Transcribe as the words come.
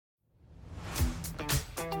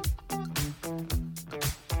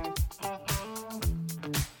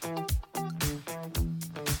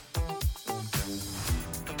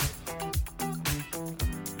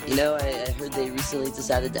You know, I heard they recently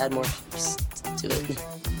decided to add more hops to it.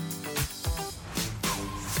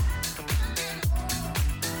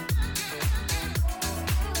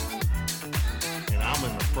 And I'm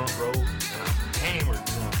in the front row, and I'm hammered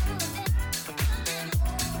drunk.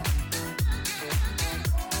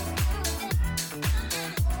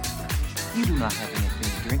 You do not have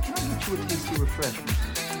anything to drink. Can I get you a tasty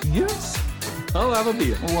refreshment? Yes, I'll have a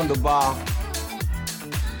beer. Wunderbar.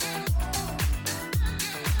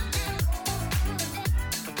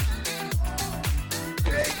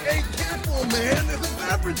 Hey, careful, man. There's a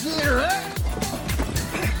beverage here, huh?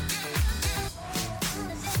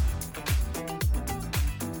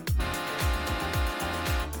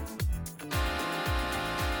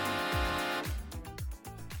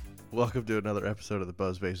 Welcome to another episode of the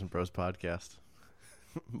Buzz Basin Bros podcast.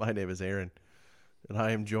 My name is Aaron, and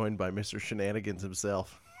I am joined by Mr. Shenanigans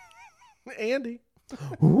himself, Andy.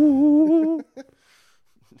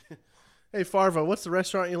 Hey, Farva, what's the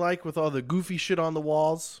restaurant you like with all the goofy shit on the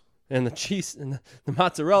walls? And the cheese and the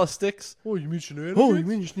mozzarella sticks. Oh, you mean Shenanigans? Oh, you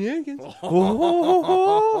mean shenanigans?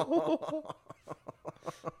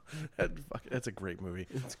 That's a great movie.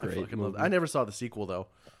 It's great. I fucking love it. I never saw the sequel, though.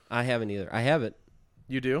 I haven't either. I have it.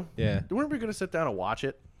 You do? Yeah, Weren't we going to sit down and watch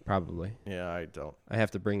it? probably. Yeah, I don't. I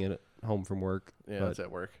have to bring it home from work. Yeah, but it's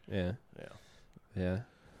at work. yeah, Yeah. yeah.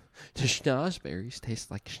 The schnozberries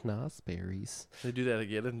taste like schnozberries. They do that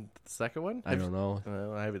again in the second one? I don't know.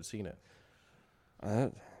 I haven't seen it. Uh,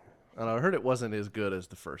 And I heard it wasn't as good as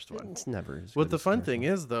the first one. it's never as What good the as fun first thing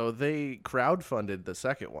one. is, though, they crowdfunded the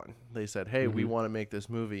second one. They said, hey, we Mm-hmm. want to make this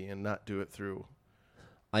movie and not do it through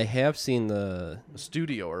I have seen the a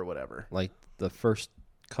studio or whatever. like the first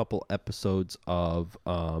couple episodes of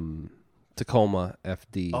Tacoma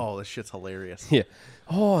FD. Oh, this shit's hilarious. Yeah.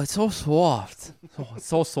 Oh, it's so soft. Oh, it's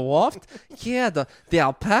so soft. Yeah, the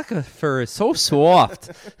alpaca fur is so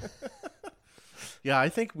soft. Yeah, I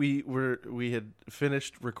think we had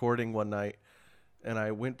finished recording one night, and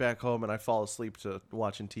I went back home and I fall asleep to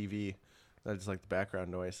watching TV. I just like the background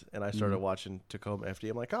noise, and I started watching Tacoma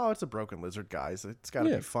FD. I'm like, oh, it's a broken lizard, guys. It's got to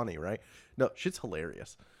Yeah. be funny, right? No, shit's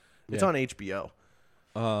hilarious. It's Yeah. on HBO.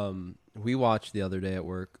 We watched the other day at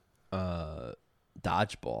work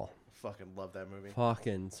Dodgeball. Fucking love that movie.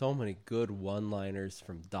 Fucking so many good one-liners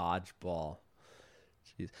from Dodgeball.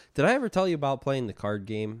 Jeez. Did I ever tell you about playing the card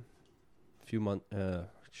game? A few months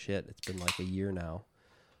it's been like a year now.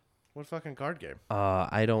 What fucking card game?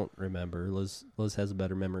 I don't remember. Liz has a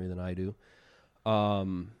better memory than I do.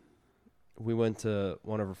 We went to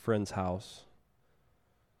one of her friend's house,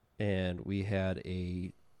 and we had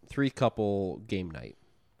a 3-couple game night.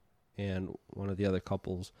 And one of the other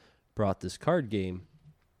couples brought this card game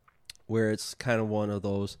where it's kind of one of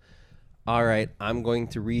those, all right, I'm going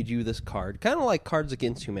to read you this card, kind of like Cards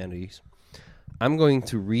Against Humanity. I'm going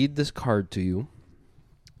to read this card to you,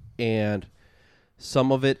 and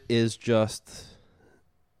some of it is just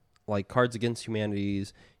like Cards Against Humanity.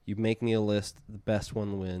 You make me a list, the best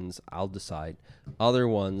one wins, I'll decide. Other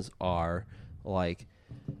ones are like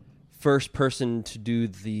first person to do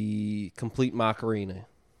the complete Macarena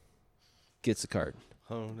gets a card.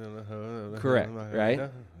 Correct, right?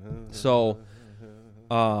 So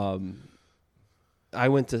I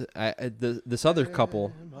went to this other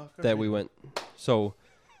couple that we went. So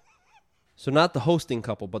not the hosting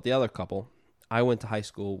couple, but the other couple. I went to high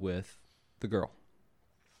school with the girl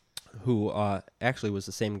who actually was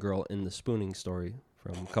the same girl in the spooning story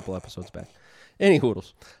from a couple episodes back. Any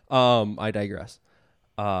hoodles. I digress.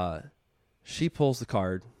 She pulls the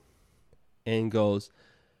card and goes,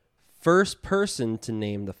 first person to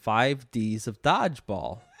name the 5 Ds of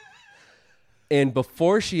Dodgeball. And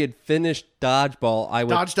before she had finished Dodgeball, I went...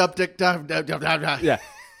 Dodged up, dick, dive. Yeah.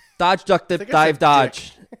 Dodge, duck, dip, think I dive, said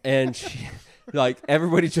dodge. And she, like,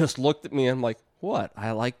 everybody just looked at me. I'm like, what?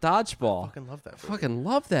 I like Dodgeball. Fucking love that movie. Fucking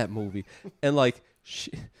love that movie. And, like,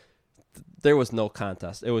 there was no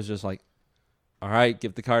contest. It was just like, all right,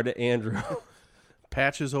 give the card to Andrew.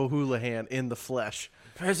 Patches O'Houlihan in the flesh.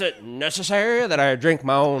 Is it necessary that I drink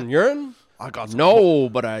my own urine? I got some No,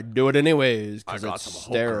 but I do it anyways I because got it's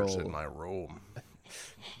some sterile. hookers in my room.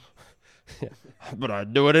 But I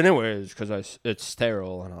do it anyways because it's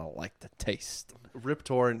sterile and I like the taste. Rip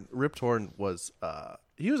Torn was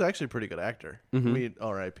he was actually a pretty good actor. We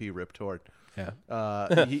R.I.P. Rip Torn.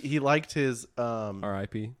 Yeah. He liked his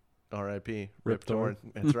R.I.P. R.I.P. Rip Rip Torn.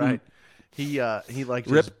 Torn. That's right. He liked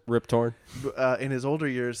Rip Torn. in his older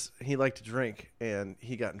years, he liked to drink, and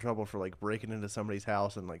he got in trouble for like breaking into somebody's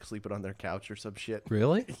house and like sleeping on their couch or some shit.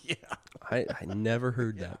 Really? Yeah. I never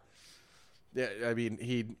heard that. Yeah, I mean,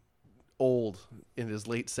 he old in his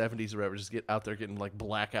late 70s or whatever, just get out there getting like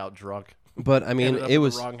blackout drunk. But I mean, Ended up it in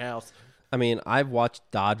was. the wrong house. I mean, I've watched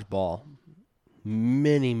Dodgeball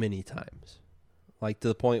many, many times, like to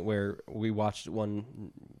the point where we watched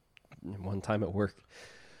one time at work,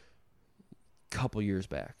 a couple years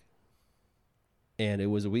back, and it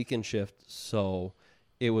was a weekend shift, so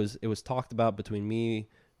it was talked about between me,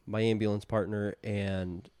 my ambulance partner,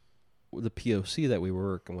 and the POC that we were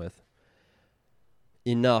working with,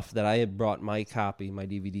 enough that I had brought my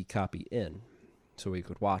DVD copy in, so we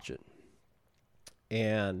could watch it.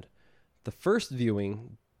 And the first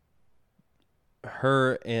viewing,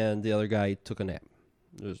 her and the other guy took a nap.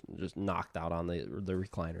 Just knocked out on the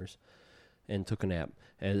recliners and took a nap.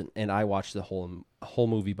 And I watched the whole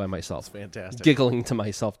movie by myself. That's fantastic. Giggling to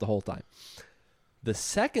myself the whole time. The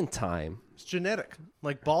second time... It's genetic,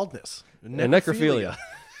 like baldness. And necrophilia.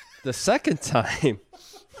 The second time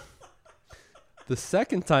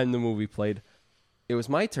the movie played, it was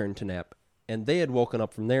my turn to nap. And they had woken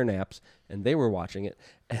up from their naps, and they were watching it.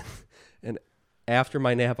 And after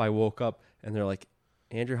my nap, I woke up, and they're like,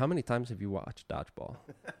 Andrew, how many times have you watched Dodgeball?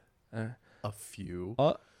 A few.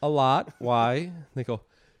 A lot. Why? They go,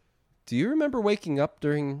 do you remember waking up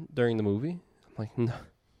during the movie? I'm like,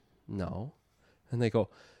 no. And they go,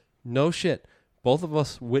 no shit. Both of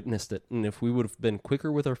us witnessed it, and if we would have been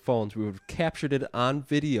quicker with our phones, we would have captured it on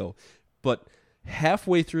video. But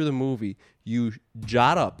halfway through the movie, you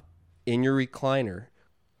jot up in your recliner,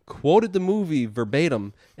 quoted the movie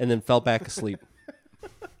verbatim, and then fell back asleep.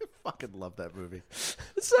 I fucking love that movie.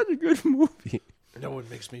 It's such a good movie. No one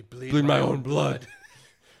makes me bleed My own blood.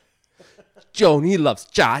 Joni loves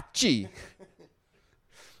Chachi.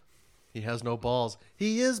 He has no balls.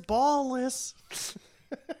 He is ballless.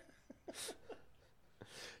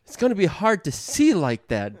 It's going to be hard to see like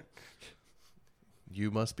that. You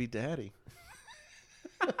must be daddy.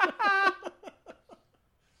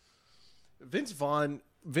 Vince Vaughn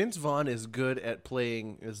is good at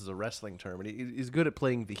playing. This is a wrestling term, and he's good at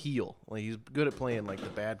playing the heel. Like he's good at playing like the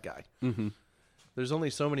bad guy. Mm-hmm. There's only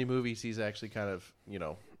so many movies he's actually kind of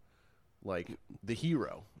like the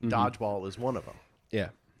hero. Mm-hmm. Dodgeball is one of them. Yeah,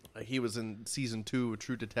 He was in season 2 of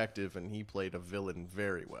True Detective, and he played a villain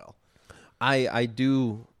very well. I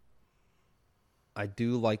do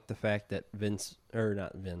like the fact that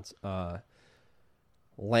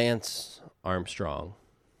Lance Armstrong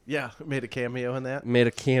Yeah, made a cameo in that. made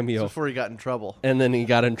a cameo Before he got in trouble. and then he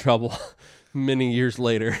got in trouble many years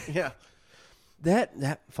later. Yeah.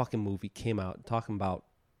 That fucking movie came out talking about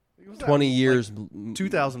It was 20 like years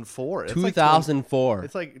 2004. It's 2004.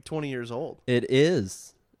 It's like 20 years old. It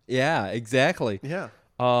is. Yeah, exactly. Yeah.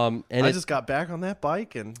 And I just got back on that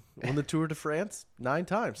bike and won the Tour de France 9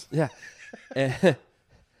 times. yeah.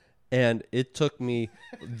 And it took me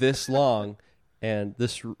this long, and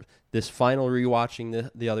this final rewatching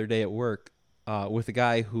the other day at work with a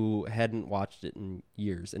guy who hadn't watched it in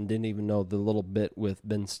years and didn't even know the little bit with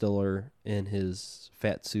Ben Stiller in his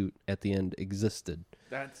fat suit at the end existed.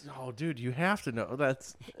 Dude, you have to know.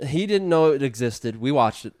 He didn't know it existed. We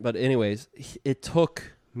watched it, but anyways, it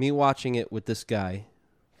took me watching it with this guy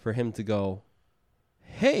for him to go,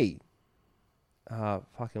 "Hey,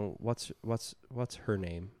 fucking what's her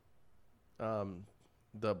name?"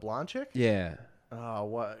 The blonde chick? Yeah.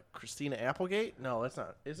 What? Christina Applegate? No, that's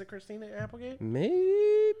not. Is it Christina Applegate?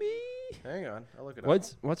 Maybe. Hang on, I'll look it up.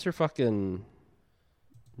 What's her fucking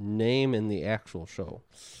name in the actual show?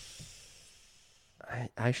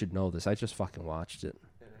 I should know this. I just fucking watched it.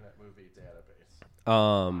 Internet Movie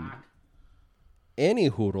Database. Any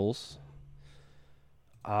Hoodles.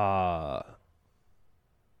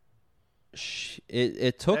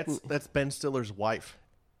 It took. That's Ben Stiller's wife.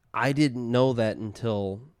 I didn't know that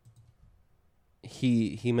until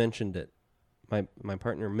he mentioned it. My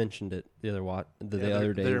partner mentioned it the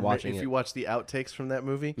other day watching it. If you watch the outtakes from that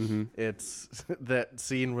movie, Mm-hmm. it's that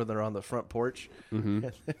scene where they're on the front porch Mm-hmm.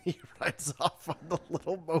 and then he rides off on the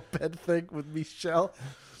little moped thing with Michelle.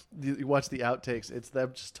 You watch the outtakes, it's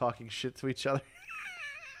them just talking shit to each other.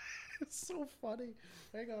 It's so funny.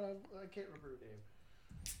 Hang on, I can't remember her name.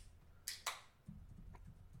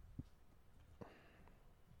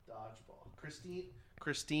 Dodgeball.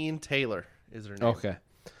 Christine Taylor is her name. Okay.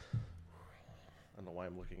 I don't know why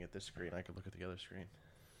I'm looking at this screen. I could look at the other screen.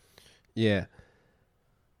 Yeah.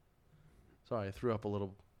 Sorry, I threw up a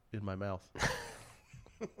little in my mouth.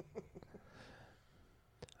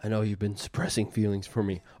 I know you've been suppressing feelings for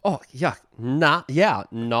me. Oh, yuck.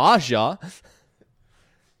 Nausea.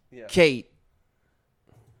 Yeah. Kate.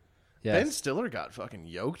 Yes. Ben Stiller got fucking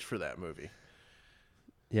yoked for that movie.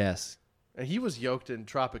 Yes. And he was yoked in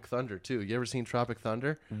Tropic Thunder, too. You ever seen Tropic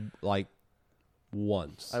Thunder? Like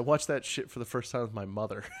once. I watched that shit for the first time with my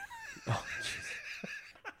mother.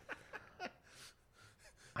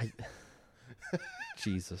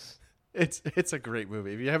 Jesus. It's a great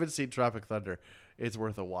movie. If you haven't seen Tropic Thunder, it's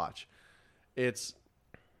worth a watch. It's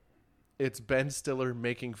Ben Stiller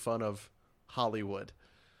making fun of Hollywood.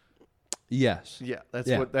 Yes. Yeah,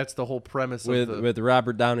 Yeah. that's the whole premise With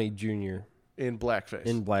Robert Downey Jr. in blackface.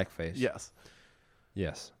 in blackface. Yes.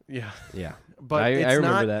 Yes. Yeah. Yeah. But I it's remember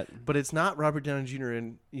not, that. But it's not Robert Downey Jr.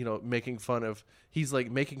 in, making fun of. He's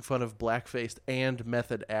like making fun of blackface and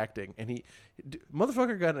method acting, and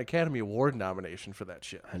motherfucker got an Academy Award nomination for that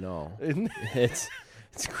shit. I know. And It's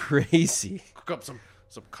crazy. cook up some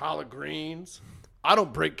collard greens. I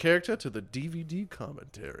don't break character to the DVD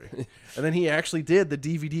commentary, and then he actually did the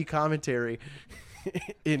DVD commentary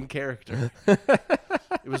in character.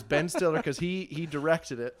 It was Ben Stiller because he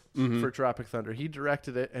directed it for Tropic Thunder. He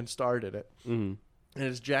directed it and starred in it. Mm-hmm. And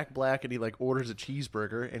it's Jack Black, and he like orders a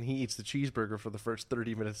cheeseburger, and he eats the cheeseburger for the first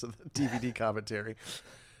 30 minutes of the DVD commentary.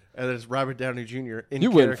 And then it's Robert Downey Jr. in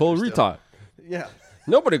You went full still. retard. Yeah.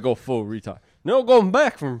 Nobody go full retard. No going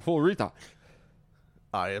back from full retard.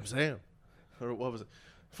 I am Sam. Or what was it?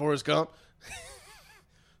 Forrest Gump.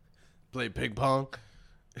 Played ping pong.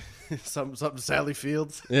 something Sally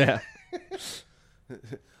Fields. Yeah.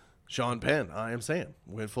 Sean Penn. I am Sam.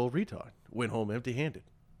 Went full retard. Went home empty handed.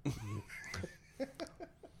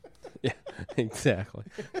 Yeah. Exactly.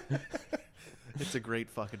 It's a great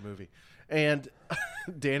fucking movie. And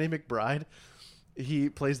Danny McBride, he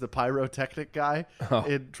plays the pyrotechnic guy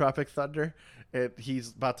in Tropic Thunder. And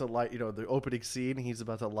he's about to light, the opening scene. He's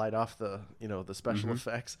about to light off the special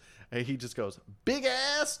effects. And he just goes, big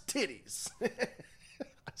ass titties.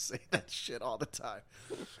 I say that shit all the time.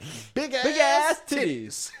 Big ass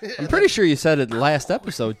titties. I'm pretty sure you said it last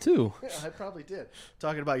episode too. Yeah, I probably did.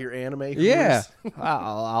 Talking about your anime. Yeah. careers.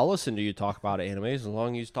 I'll listen to you talk about animes as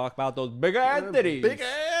long as you talk about those big ass titties. Big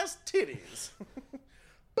ass titties.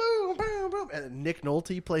 Boom, boom, boom. And Nick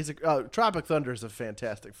Nolte plays Tropic Thunder is a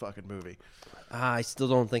fantastic fucking movie. I still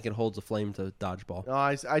don't think it holds a flame to Dodgeball.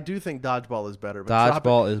 I do think Dodgeball is better. But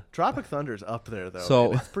Dodgeball is. Tropic Thunder is up there, though.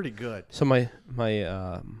 So- and it's pretty good. So my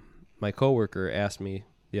coworker asked me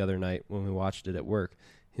the other night when we watched it at work.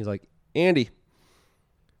 He's like, Andy,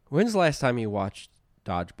 when's the last time you watched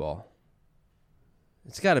Dodgeball?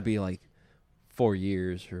 It's got to be like 4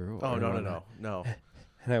 years or. Oh, or no.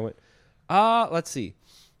 And I went, let's see.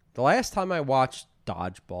 The last time I watched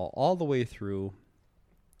Dodgeball all the way through,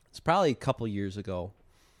 it's probably a couple years ago.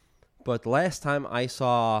 But the last time I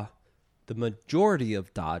saw the majority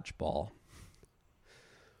of Dodgeball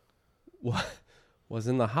was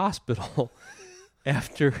in the hospital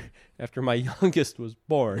after my youngest was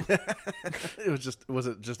born. Was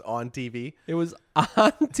it just on TV? It was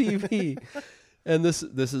on TV. And this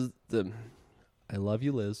is the I love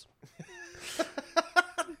you, Liz.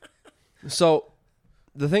 So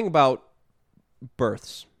the thing about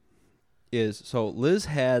births is, so Liz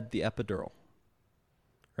had the epidural,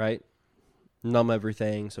 right? Numb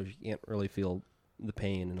everything, so she can't really feel the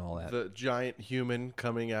pain and all that. The giant human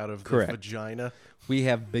coming out of Correct. the vagina. We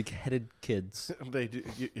have big-headed kids. They do.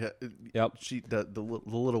 Yeah. Yep. The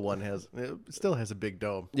little one still has a big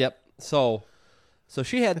dome. Yep. So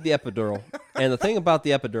she had the epidural, and the thing about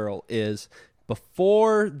the epidural is,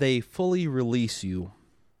 before they fully release you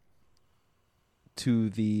to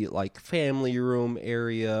the family room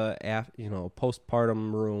area,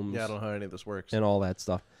 postpartum rooms, Yeah, I don't know how any of this works. and all that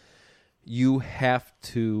stuff, you have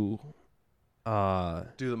to.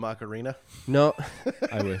 Do the Macarena. No,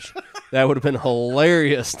 I wish that would have been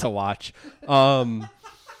hilarious to watch. I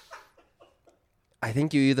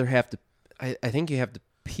think you either have to. I think you have to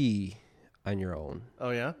pee on your own.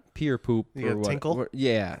 Oh yeah. Pee or poop You or gotta what? tinkle?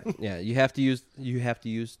 Yeah. You have to use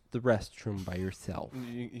the restroom by yourself.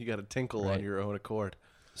 You got to tinkle Right. on your own accord.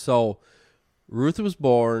 So Ruth was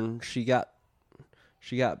born. She got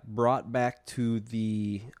brought back to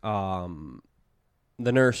the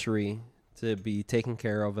nursery to be taken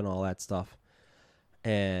care of and all that stuff.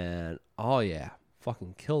 And oh yeah,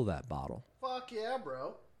 fucking kill that bottle. Fuck yeah,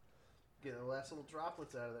 bro. Get the last little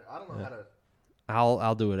droplets out of there. I don't know how to.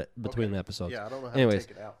 I'll do it between Okay. the episodes. Yeah, I don't know how Anyways, to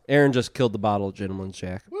take it out. Aaron just killed the bottle of Gentleman's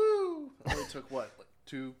Jack. Woo! Only took what,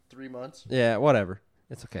 2-3 months? Yeah, whatever.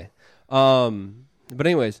 It's okay. But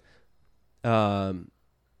anyways, my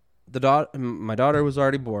daughter was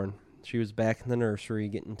already born. She was back in the nursery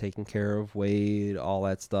getting taken care of, weighed, all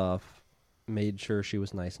that stuff. Made sure she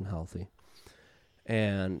was nice and healthy.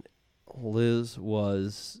 And Liz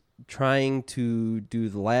was trying to do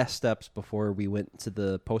the last steps before we went to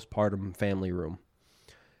the postpartum family room.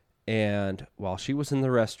 And while she was in the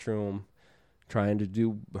restroom trying to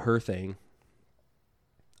do her thing,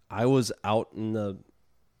 I was out in the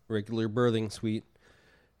regular birthing suite,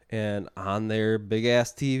 and on their big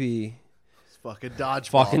ass TV, Fucking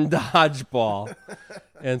dodgeball. Fucking dodgeball.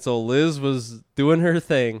 And so Liz was doing her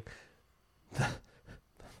thing. The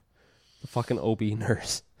fucking OB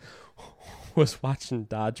nurse was watching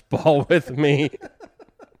dodgeball with me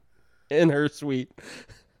in her suite.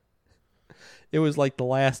 It was like the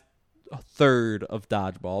last third of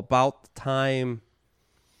dodgeball. About the time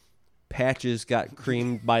Patches got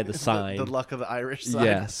creamed by the sign. The luck of the Irish side.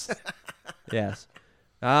 Yes. Yes.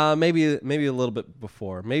 Maybe a little bit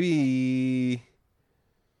before. Maybe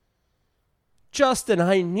Justin,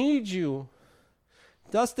 I need you.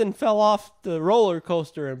 Dustin fell off the roller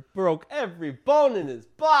coaster and broke every bone in his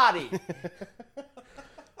body.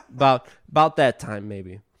 About that time,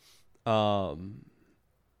 maybe.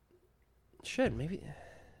 Shit, maybe.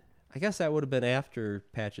 I guess that would have been after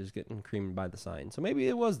Patches getting creamed by the sign. So maybe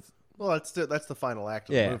it was. Well, that's the final act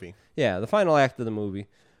of the movie. Yeah, the final act of the movie.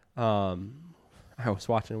 I was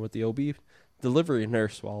watching it with the OB delivery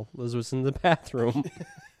nurse while Liz was in the bathroom.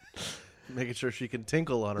 Making sure she can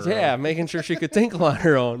tinkle on her Yeah, own. making sure she could tinkle on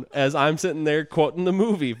her own as I'm sitting there quoting the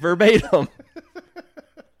movie verbatim.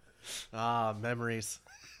 Ah, memories.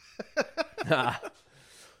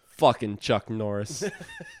 Fucking Chuck Norris.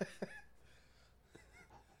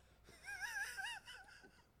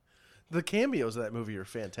 The cameos of that movie are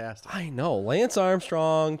fantastic. I know. Lance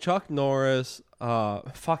Armstrong, Chuck Norris,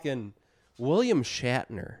 fucking William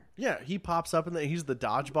Shatner. Yeah, he pops up he's the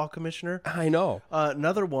dodgeball commissioner. I know.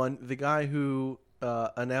 Another one, the guy who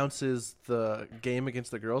announces the game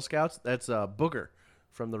against the Girl Scouts, that's Booger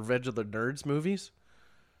from the Revenge of the Nerds movies.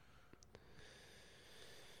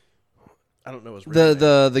 I don't know his real name.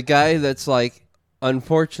 The guy that's like,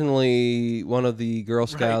 unfortunately, one of the Girl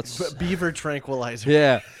Scouts. Right, Beaver Tranquilizer.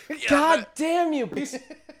 Yeah. God damn you.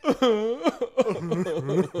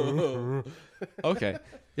 Okay.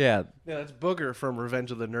 Yeah. Yeah, that's Booger from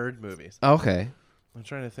Revenge of the Nerd movies. Okay. I'm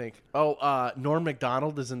trying to think. Oh, Norm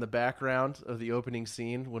Macdonald is in the background of the opening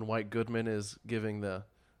scene when White Goodman is giving the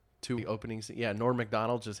two opening scene. Yeah, Norm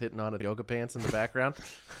Macdonald just hitting on a yoga pants in the background.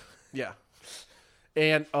 Yeah.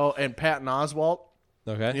 And Patton Oswalt.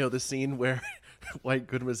 Okay. You know, the scene where White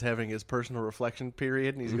Goodman's having his personal reflection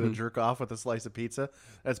period and he's going to jerk off with a slice of pizza.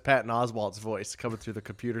 That's Patton Oswalt's voice coming through the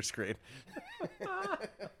computer screen.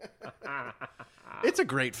 It's a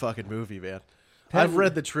great fucking movie, man. I've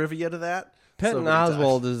read the trivia to that. Patton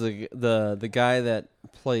Oswalt is the guy that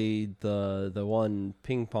played the one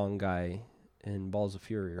ping pong guy in Balls of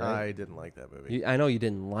Fury, right? I didn't like that movie. I know you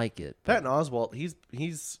didn't like it. but Patton Oswalt,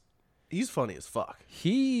 he's funny as fuck.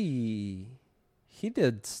 He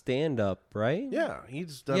did stand up, right? Yeah,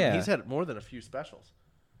 he's done. Yeah. He's had more than a few specials.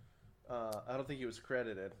 I don't think he was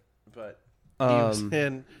credited, but he Um, was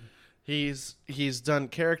in. He's done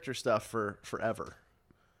character stuff for forever.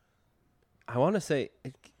 I want to say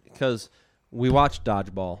because we watched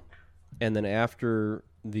Dodgeball, and then after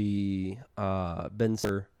the Ben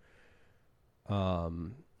Stiller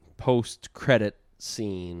post credit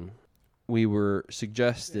scene, we were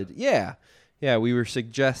suggested. Yeah, we were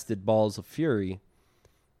suggested Balls of Fury,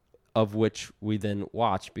 of which we then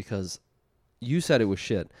watched because you said it was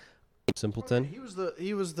shit. Simpleton. He was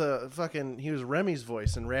Remy's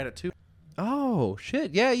voice in Ratatouille. Oh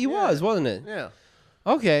shit! Yeah, he was, wasn't it? Yeah.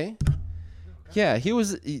 Okay. Yeah, he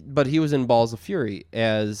was, but he was in Balls of Fury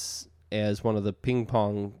as one of the ping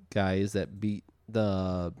pong guys that beat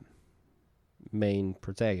the main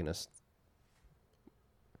protagonist.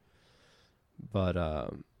 But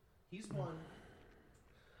He's one.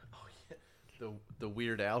 Oh yeah. The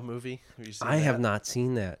Weird Al movie. Have you seen I have that? not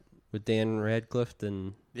seen that with Dan Radcliffe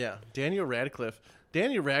and Yeah, Daniel Radcliffe,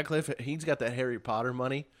 he's got that Harry Potter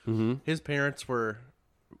money. mm-hmm. His parents were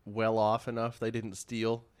well off enough; they didn't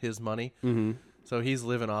steal his money, so he's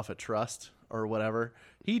living off a trust or whatever.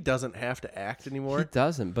 He doesn't have to act anymore. He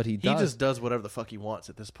doesn't, but he He does. just does whatever the fuck he wants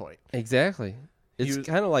at this point. Exactly. It's was-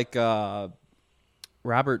 kind of like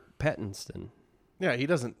Robert Pattinson. Yeah, he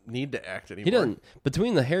doesn't need to act anymore. He doesn't.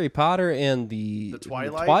 Between the Harry Potter and the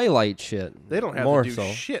Twilight? shit, They don't have more to do so.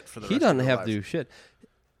 shit for the He rest doesn't of their have to lives. do shit.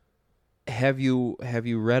 Have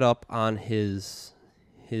you read up on his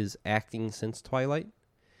acting since Twilight?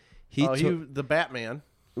 The Batman.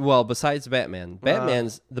 Well, besides Batman,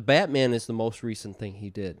 the Batman is the most recent thing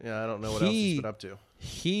he did. Yeah, I don't know what else he's been up to.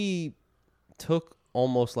 He took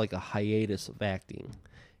almost like a hiatus of acting,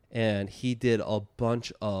 and he did a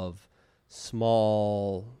bunch of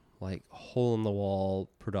small, like hole in the wall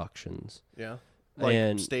productions. Yeah, like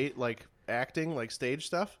And- acting, like stage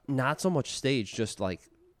stuff. Not so much stage, just like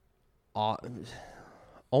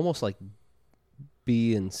almost like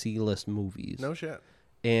B and C list movies. No shit.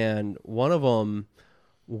 And one of them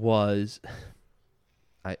was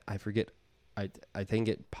I forget I think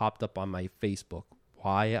it popped up on my Facebook.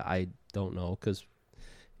 Why, I don't know, because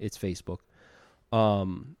it's Facebook.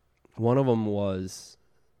 One of them was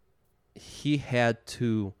he had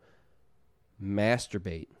to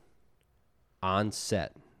masturbate on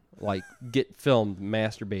set, like get filmed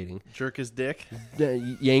masturbating, Jerk his dick,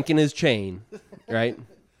 yanking his chain, right?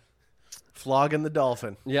 flogging the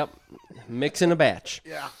dolphin. Yep, mixing a batch.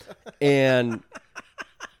 Yeah.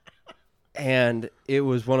 And it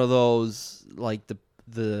was one of those, like, the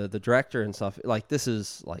director and stuff, like, this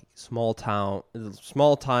is like small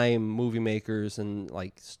time movie makers and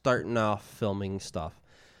like starting off filming stuff,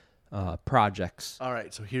 projects. All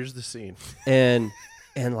right, so here's the scene. And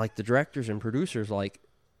like the directors and producers, like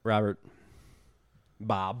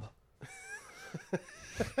Bob.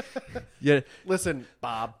 Yeah, Listen,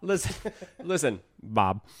 Bob. listen,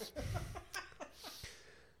 Bob.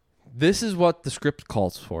 This is what the script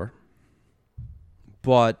calls for,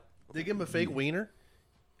 but They give him a fake wiener?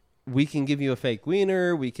 we can give you a fake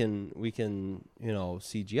wiener. We can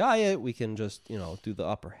CGI it. We can just do the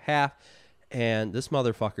upper half. And this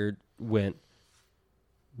motherfucker went,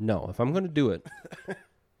 no. If I'm going to do it,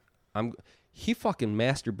 he fucking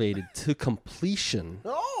masturbated to completion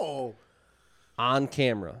Oh, on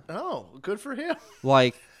camera. good for him.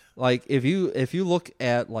 Like if you look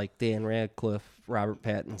at like Dan Radcliffe, Robert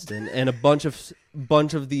Pattinson, and a bunch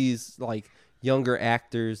of these like younger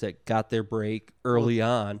actors that got their break early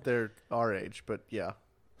on. They're our age, but yeah.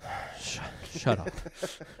 Shut up.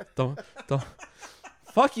 Don't.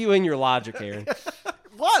 Fuck you and your logic, Aaron.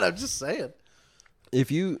 What? I'm just saying.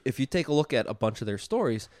 If you take a look at a bunch of their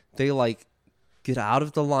stories, they like get out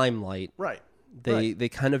of the limelight. Right. They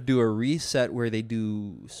kind of do a reset where they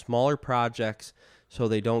do smaller projects so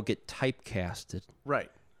they don't get typecasted.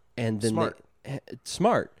 Right. And then Smart.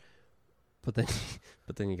 Smart. But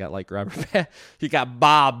then you got like you got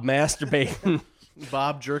Bob masturbating.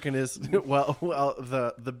 Bob jerking his well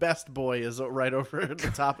the best boy is right over at the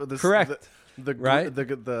top of this. Correct. The Right?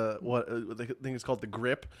 the thing is called the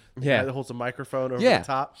grip. Yeah. It holds a microphone over Yeah. the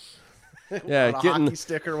top. Yeah, on a getting hockey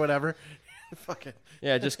stick or whatever. Fucking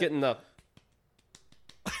yeah, just getting the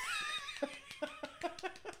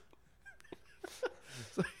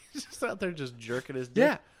he's just out there just jerking his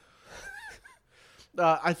dick.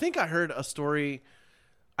 yeah. I think I heard a story.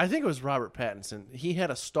 I think it was Robert Pattinson. He had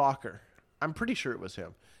a stalker. I'm pretty sure it was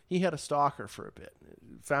him. He had a stalker for a bit.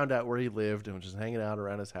 Found out where he lived and was just hanging out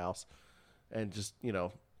around his house and just,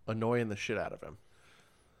 annoying the shit out of him.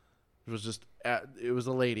 It was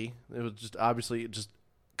a lady. It was just obviously just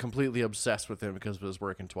completely obsessed with him because of his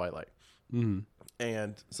work in Twilight. Mm-hmm.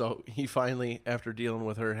 And so he finally, after dealing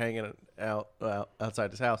with her hanging out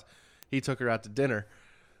outside his house, he took her out to dinner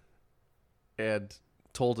and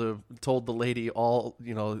told the lady all,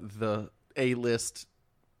 the A-list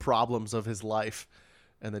problems of his life,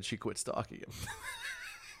 and then she quit stalking him.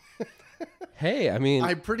 Hey, I mean,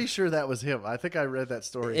 I'm pretty sure that was him. I think I read that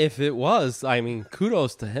story. if it was, I mean,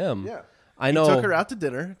 kudos to him. Yeah. I know. He took her out to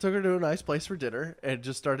dinner, took her to a nice place for dinner, and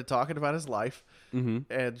just started talking about his life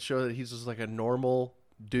and showed that he's just like a normal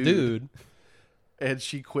dude. And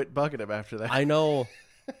she quit bugging him after that. I know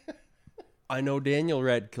Daniel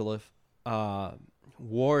Radcliffe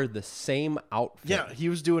wore the same outfit. Yeah, he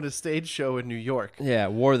was doing a stage show in New York. Yeah,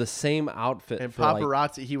 wore the same outfit And for like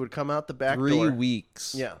paparazzi, he would come out the back 3 door.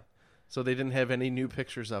 weeks. Yeah. So they didn't have any new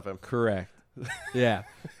pictures of him. Correct. Yeah.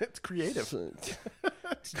 It's creative.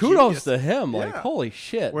 Kudos genius. to him. Like, Yeah. holy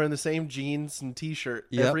shit. Wearing the same jeans and T-shirt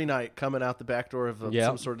Yep. every night, coming out the back door of Yep.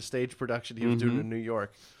 some sort of stage production he was doing in New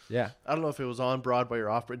York. Yeah. I don't know if it was on Broadway or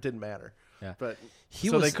off, but it didn't matter. Yeah. But He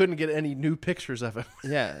so they was- couldn't get any new pictures of him.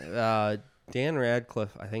 Yeah. Dan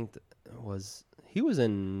Radcliffe, I think, he was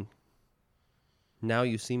in Now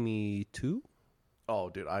You See Me 2? Oh,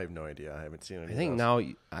 dude, I have no idea. I haven't seen any. I think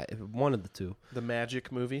one of the two. the Magic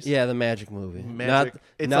movies. Yeah, the Magic movie. Magic.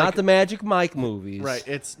 It's Not like- the Magic Mike movies. Right.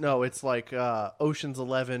 It's like Ocean's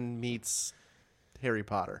 11 meets Harry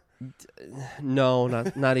Potter. No,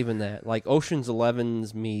 not even that. Like Ocean's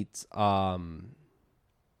 11's meets I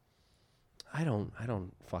don't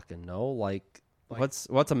fucking know. Like what's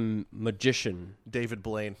a magician? David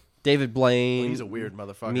Blaine. David Blaine. Well, he's a weird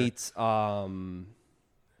motherfucker. Meets I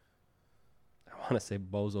want to say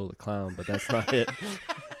Bozo the Clown, but that's not it.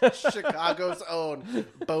 Chicago's own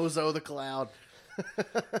Bozo the Clown.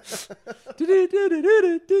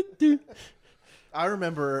 I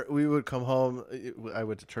remember we would come home. I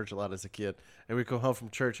went to church a lot as a kid, and we'd come home from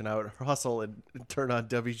church, and I would hustle and turn on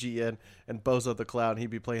WGN and Bozo the Clown. He'd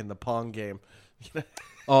be playing the pong game.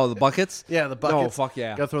 Oh, the buckets? Yeah, the buckets. Oh, fuck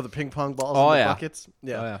yeah. Got to throw the ping pong balls Oh, in the yeah. buckets.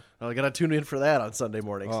 Yeah. Oh, yeah. I got to tune in for that on Sunday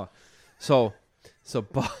mornings. Oh. So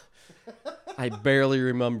I barely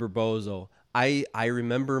remember Bozo. I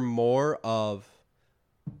remember more of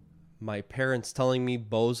my parents telling me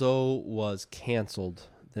Bozo was canceled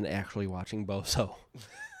than actually watching Bozo.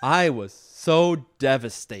 I was so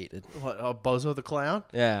devastated. What, Bozo the Clown?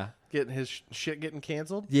 Yeah. Getting his shit getting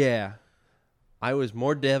canceled? Yeah. I was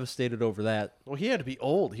more devastated over that. Well, he had to be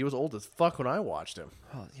old. He was old as fuck when I watched him.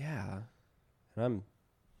 Oh, yeah. And I'm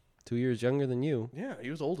 2 years younger than you. Yeah, he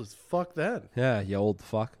was old as fuck then. Yeah, you old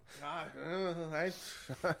fuck. I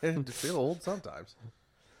feel old sometimes.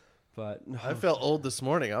 But no. I felt old this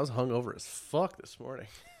morning. I was hungover as fuck this morning.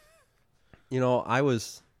 You know, I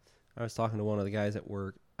was talking to one of the guys at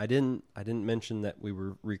work. I didn't mention that we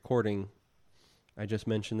were recording. I just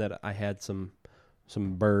mentioned that I had some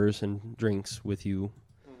burrs and drinks with you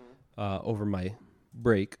over my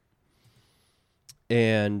break.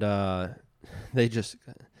 And the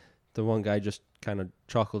one guy just kind of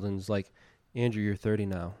chuckled and was like, "Andrew, you're 30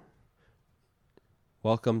 now.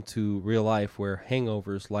 Welcome to real life where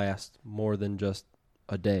hangovers last more than just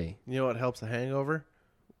a day." You know what helps a hangover?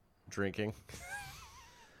 Drinking.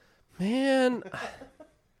 Man.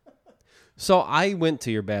 So I went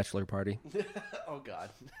to your bachelor party. Oh, God.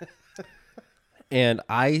 And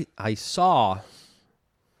I saw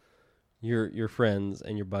your friends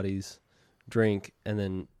and your buddies drink, and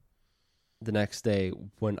then the next day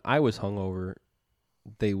when I was hungover,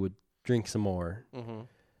 they would drink some more. Mm-hmm.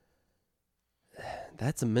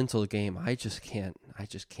 That's a mental game. I just can't. You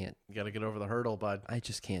got to get over the hurdle, bud. I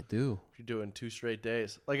just can't do. If you're doing 2 straight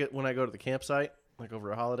days. Like when I go to the campsite, like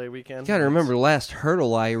over a holiday weekend. You got to remember, the last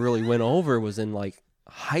hurdle I really went over was in like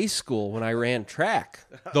high school when I ran track.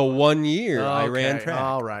 The 1 year I ran Okay, track.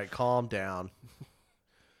 All right, calm down.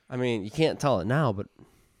 I mean, you can't tell it now, but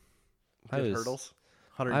Did hurdles?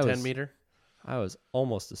 110 meter? I was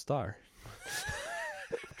almost a star.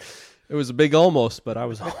 It was a big almost, but I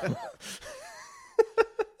was.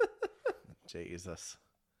 Jesus.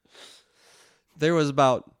 There was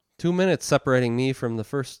about 2 minutes separating me from the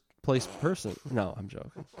first place person. No, I'm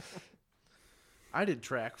joking. I did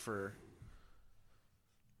track for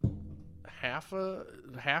half a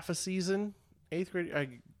season. 8th grade, I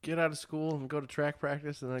get out of school and go to track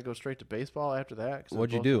practice, and then I go straight to baseball after that.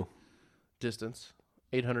 What'd you do? Distance,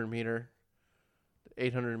 800 meter.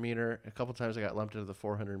 800 meter. A couple times I got lumped into the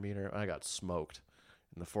 400 meter. I got smoked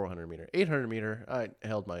in the 400 meter. 800 meter, I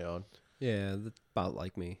held my own. Yeah, that's about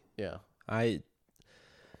like me. Yeah. I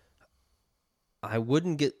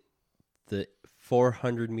wouldn't get the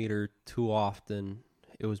 400 meter too often.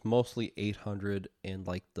 It was mostly 800 and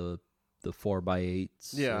like the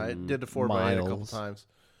 4x8s. Yeah, I and did the 4x8 a couple miles. times.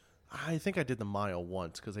 I think I did the mile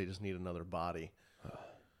once because they just need another body.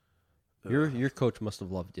 Your coach must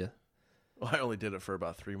have loved you. Well, I only did it for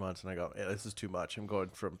about 3 months, and I go, this is too much. I'm going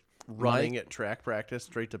from running at track practice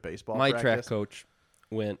straight to baseball My practice. track coach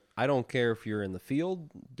went, I don't care if you're in the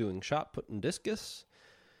field doing shot put and discus.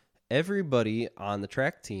 Everybody on the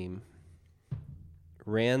track team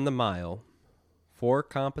ran the mile for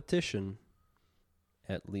competition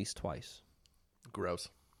at least twice. Gross.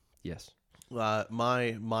 Yes.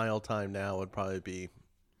 My mile time now would probably be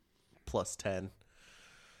plus 10.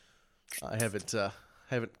 I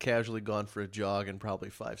haven't casually gone for a jog in probably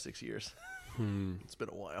 5-6 years. It's been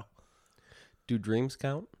a while. Do dreams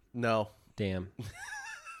count? No. Damn.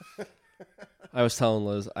 I was telling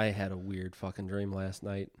Liz I had a weird fucking dream last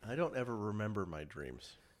night. I don't ever remember my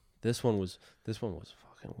dreams. This one was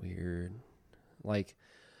fucking weird. Like,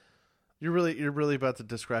 You're really about to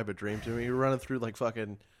describe a dream to me. You're running through like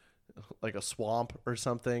fucking like a swamp or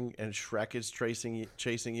something, and Shrek is chasing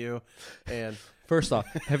you. And first off,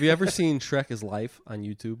 have you ever seen Shrek is Life on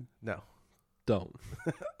YouTube? no. Don't.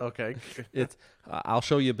 Okay. It's I'll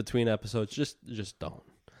show you between episodes. Just don't.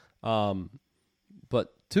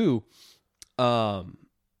 But two, it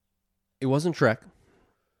wasn't Shrek.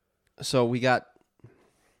 So we got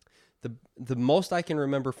the most I can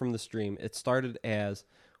remember from the stream. It started as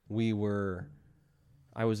I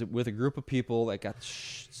was with a group of people that got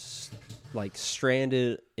like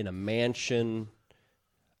stranded in a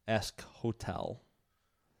mansion-esque hotel.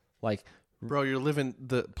 Like, Bro, you're living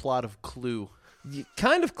the plot of Clue.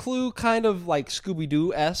 kind of Clue, kind of like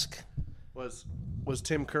Scooby-Doo-esque. Was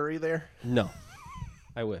Tim Curry there? No,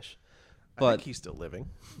 I wish. I But think he's still living.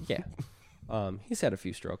 yeah, he's had a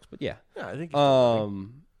few strokes, but yeah. Yeah, I think he's still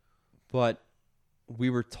living. But we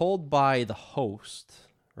were told by the host,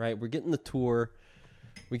 right? We're getting the tour.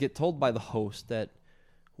 We get told by the host that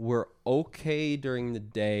we're okay during the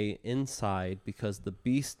day inside because the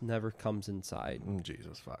beast never comes inside.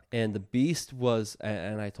 Jesus fuck. And the beast was,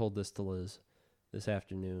 and I told this to Liz this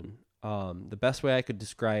afternoon. The best way I could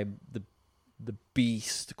describe the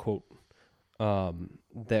beast, quote,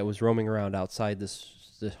 that was roaming around outside this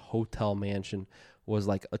hotel mansion was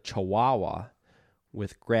like a chihuahua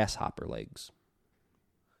with grasshopper legs.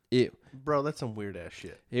 Bro, that's some weird ass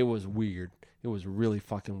shit. It was weird. It was really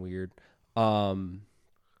fucking weird. And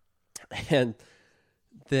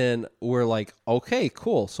then we're like, okay,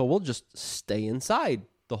 cool. So we'll just stay inside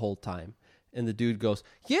the whole time. And the dude goes,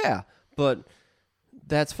 yeah, but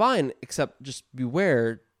that's fine, except just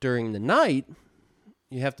beware during the night.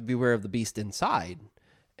 You have to beware of the beast inside.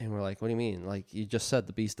 And we're like, what do you mean? Like, you just said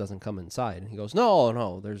the beast doesn't come inside. And he goes,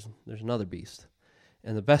 no, there's another beast.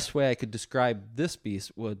 And the best way I could describe this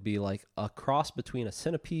beast would be like a cross between a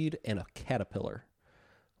centipede and a caterpillar.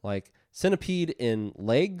 Like centipede in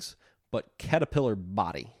legs, but caterpillar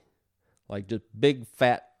body. Like just big,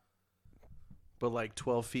 fat. But like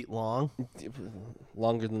 12 feet long?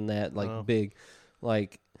 Longer than that, like big.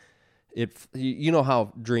 Like, you know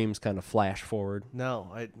how dreams kind of flash forward?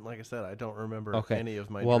 No, like I said, I don't remember any of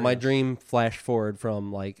my Well, dreams. my dream flashed forward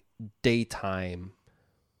from like daytime,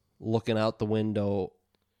 looking out the window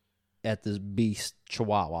at this beast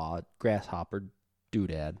chihuahua grasshopper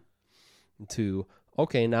doodad, to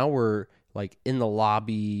okay, now we're like in the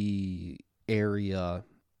lobby area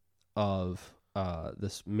of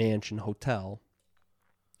this mansion hotel,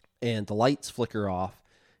 and the lights flicker off.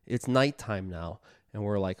 It's nighttime now, and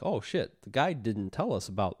we're like, oh shit, the guy didn't tell us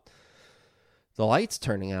about the lights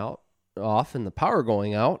turning off and the power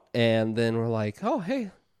going out. And then we're like, oh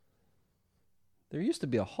hey, there used to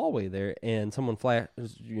be a hallway there, and someone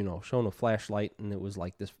shone a flashlight, and it was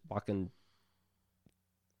like this fucking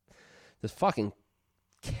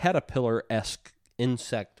caterpillar-esque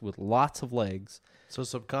insect with lots of legs. So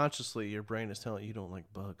subconsciously, your brain is telling you don't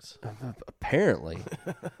like bugs. Apparently.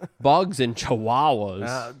 Bugs and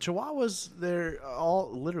chihuahuas. Chihuahuas,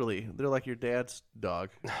 they're like your dad's dog.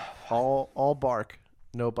 All bark,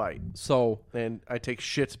 no bite. So, and I take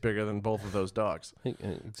shits bigger than both of those dogs.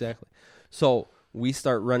 Exactly. So we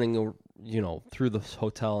start running, through the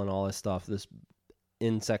hotel and all this stuff. This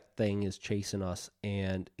insect thing is chasing us,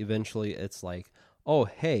 and eventually it's like, oh,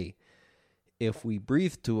 hey, if we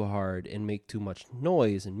breathe too hard and make too much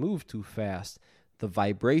noise and move too fast, the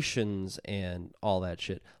vibrations and all that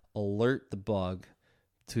shit alert the bug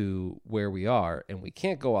to where we are, and we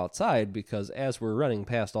can't go outside because as we're running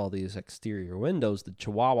past all these exterior windows, the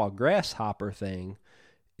chihuahua grasshopper thing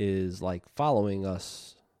is like following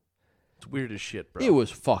us. It's weird as shit, bro. It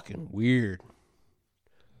was fucking weird.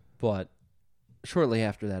 But shortly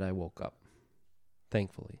after that, I woke up,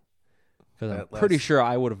 thankfully, because I'm pretty sure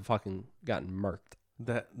I would have fucking gotten murked.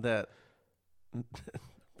 That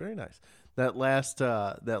very nice. That last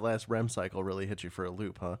REM cycle really hit you for a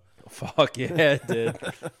loop, huh? Fuck yeah, it did.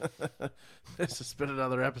 This has been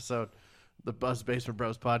another episode, the Buzz Basement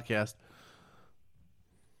Bros podcast.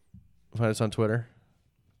 Find us on Twitter,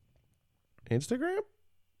 Instagram,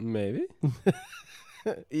 maybe.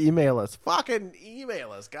 Email us. Fucking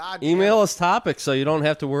email us. God. Email us topics so you don't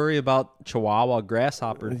have to worry about chihuahua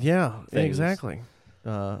grasshopper. Yeah, things. exactly.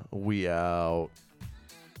 We out.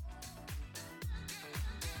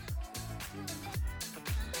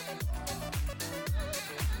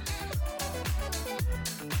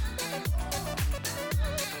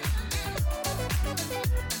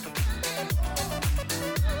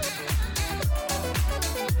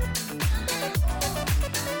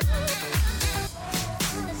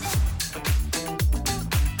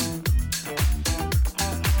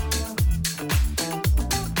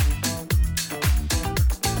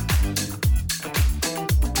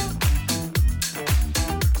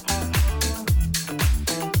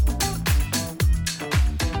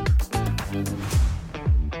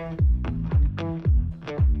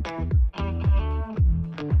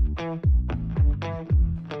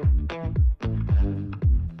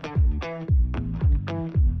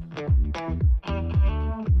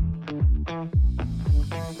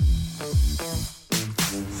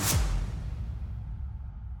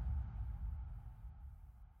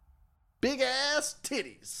 Big ass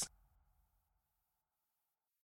titties.